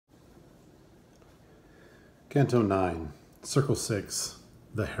Canto 9, Circle 6,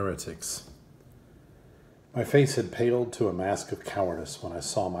 The Heretics. My face had paled to a mask of cowardice when I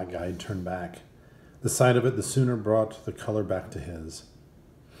saw my guide turn back. The sight of it the sooner brought the color back to his.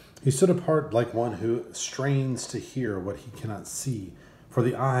 He stood apart like one who strains to hear what he cannot see, for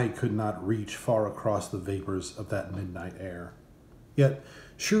the eye could not reach far across the vapors of that midnight air. Yet,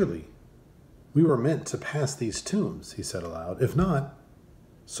 surely, we were meant to pass these tombs, he said aloud. If not,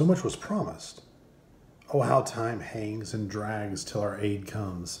 so much was promised. Oh, how time hangs and drags till our aid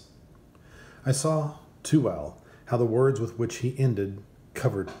comes. I saw too well how the words with which he ended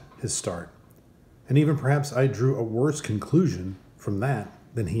covered his start, and even perhaps I drew a worse conclusion from that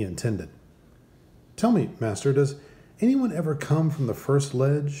than he intended. Tell me, master, does anyone ever come from the first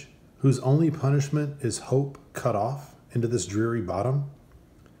ledge whose only punishment is hope cut off into this dreary bottom?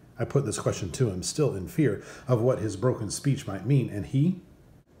 I put this question to him, still in fear of what his broken speech might mean, and he?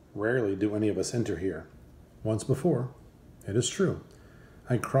 Rarely do any of us enter here. Once before, it is true,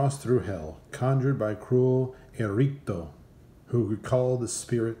 I crossed through hell, conjured by cruel Ericto, who recalled the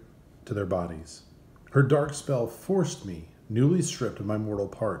spirit to their bodies. Her dark spell forced me, newly stripped of my mortal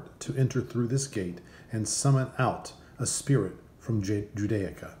part, to enter through this gate and summon out a spirit from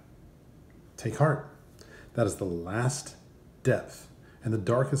Judaica. Take heart, that is the last depth and the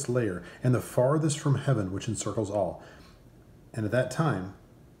darkest layer and the farthest from heaven which encircles all. And at that time,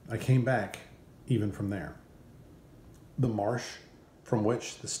 I came back even from there. The marsh from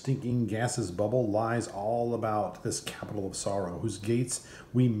which the stinking gases bubble lies all about this capital of sorrow, whose gates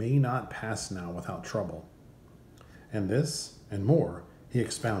we may not pass now without trouble. And this, and more, he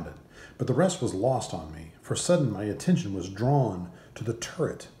expounded, but the rest was lost on me, for sudden my attention was drawn to the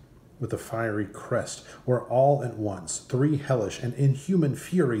turret with the fiery crest, where all at once 3 hellish and inhuman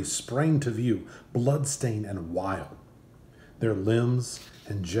furies sprang to view, blood-stained and wild. Their limbs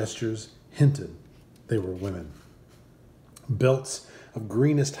and gestures hinted they were women. Belts of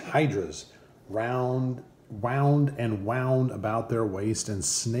greenest hydras wound about their waist, and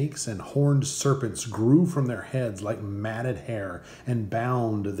snakes and horned serpents grew from their heads like matted hair and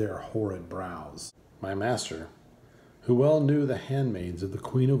bound their horrid brows. My master, who well knew the handmaids of the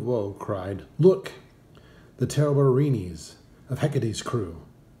Queen of Woe, cried, "Look, the terrible Erinyes of Hecate's crew.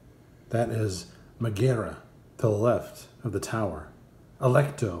 That is Megara to the left of the tower.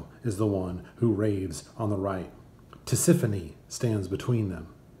 Alecto is the one who raves on the right. Tisiphone stands between them."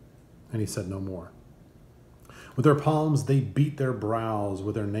 And he said no more. With their palms they beat their brows,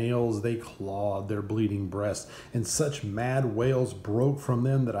 with their nails they clawed their bleeding breasts, and such mad wails broke from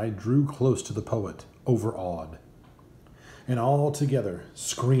them that I drew close to the poet, overawed. And all together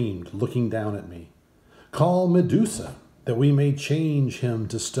screamed, looking down at me, "Call Medusa, that we may change him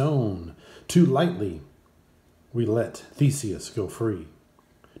to stone. Too lightly we let Theseus go free.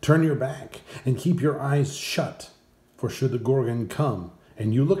 Turn your back and keep your eyes shut, for should the Gorgon come,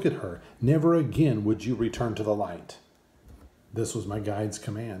 and you look at her, never again would you return to the light." This was my guide's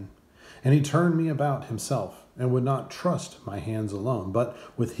command, and he turned me about himself, and would not trust my hands alone, but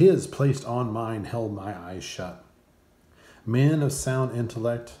with his placed on mine held my eyes shut. Men of sound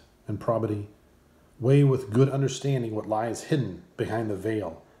intellect and probity weigh with good understanding what lies hidden behind the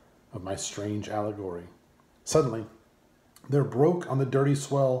veil of my strange allegory. Suddenly, there broke on the dirty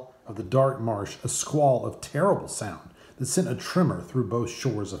swell of the dark marsh a squall of terrible sound that sent a tremor through both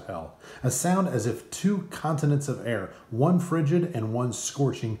shores of hell, a sound as if 2 continents of air, one frigid and one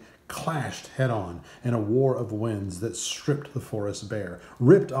scorching, clashed head-on in a war of winds that stripped the forest bare,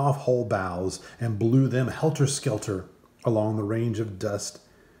 ripped off whole boughs, and blew them helter-skelter along the range of dust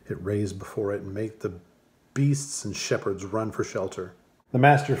it raised before it, and made the beasts and shepherds run for shelter. The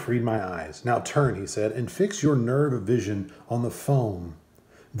master freed my eyes. "Now turn," he said, "and fix your nerve of vision on the foam,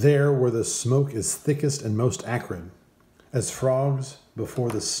 there where the smoke is thickest and most acrid, as frogs before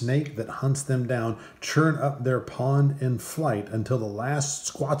the snake that hunts them down churn up their pond in flight until the last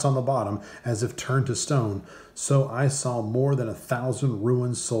squats on the bottom as if turned to stone. So I saw more than 1,000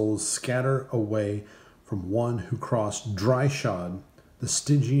 ruined souls scatter away from one who crossed dry-shod the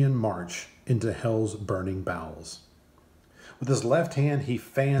Stygian march into hell's burning bowels." With his left hand he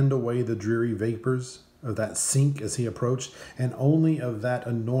fanned away the dreary vapors of that sink as he approached, and only of that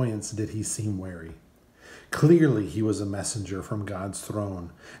annoyance did he seem wary. Clearly he was a messenger from God's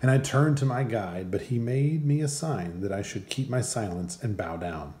throne, and I turned to my guide, but he made me a sign that I should keep my silence and bow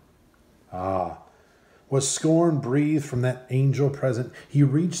down. Ah, was scorn breathed from that angel present? He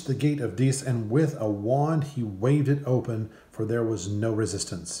reached the gate of Dis, and with a wand he waved it open, for there was no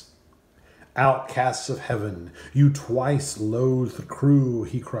resistance. "Outcasts of heaven, you twice loathed crew,"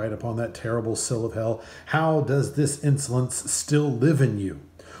 he cried upon that terrible sill of hell, "how does this insolence still live in you?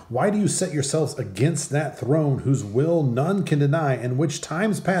 Why do you set yourselves against that throne whose will none can deny, and which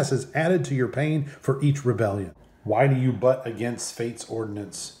times past has added to your pain for each rebellion? Why do you butt against fate's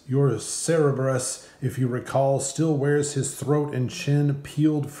ordinance? Your Cerberus, if you recall, still wears his throat and chin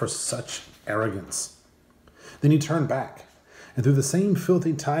peeled for such arrogance. Then he turned back, and through the same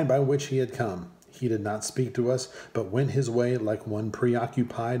filthy tide by which he had come, he did not speak to us, but went his way like one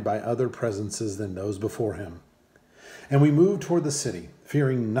preoccupied by other presences than those before him. And we moved toward the city,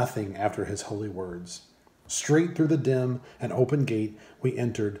 fearing nothing after his holy words. Straight through the dim and open gate we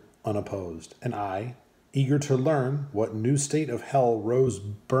entered unopposed, and I, eager to learn what new state of hell rose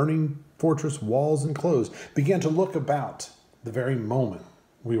burning fortress walls enclosed, began to look about the very moment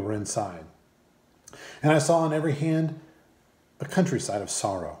we were inside. And I saw on every hand a countryside of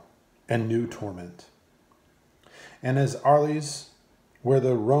sorrow and new torment. And as Arles, where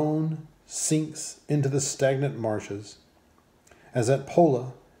the Rhone sinks into the stagnant marshes, as at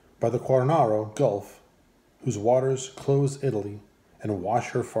Pola by the Quarnaro Gulf, whose waters close Italy and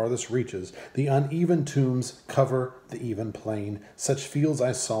wash her farthest reaches, the uneven tombs cover the even plain. Such fields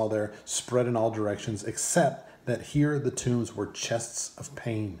I saw there, spread in all directions, except that here the tombs were chests of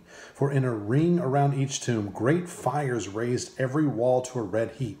pain. For in a ring around each tomb, great fires raised every wall to a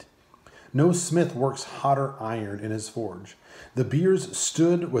red heat. No smith works hotter iron in his forge. The biers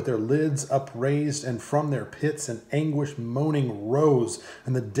stood with their lids upraised, and from their pits an anguish moaning rose,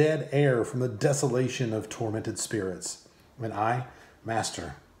 and the dead air from the desolation of tormented spirits. And I,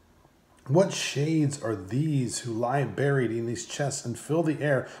 Master, what shades are these who lie buried in these chests and fill the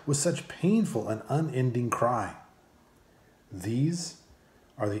air with such painful and unending cry? These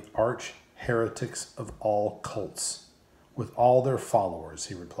are the arch heretics of all cults, with all their followers,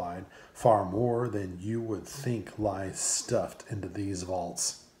 he replied. Far more than you would think lies stuffed into these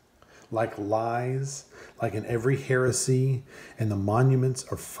vaults. Like lies, like in every heresy, and the monuments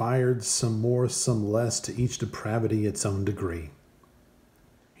are fired, some more, some less, to each depravity its own degree.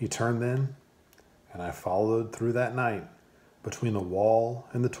 He turned then, and I followed through that night, between the wall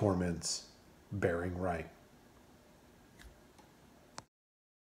and the torments, bearing right.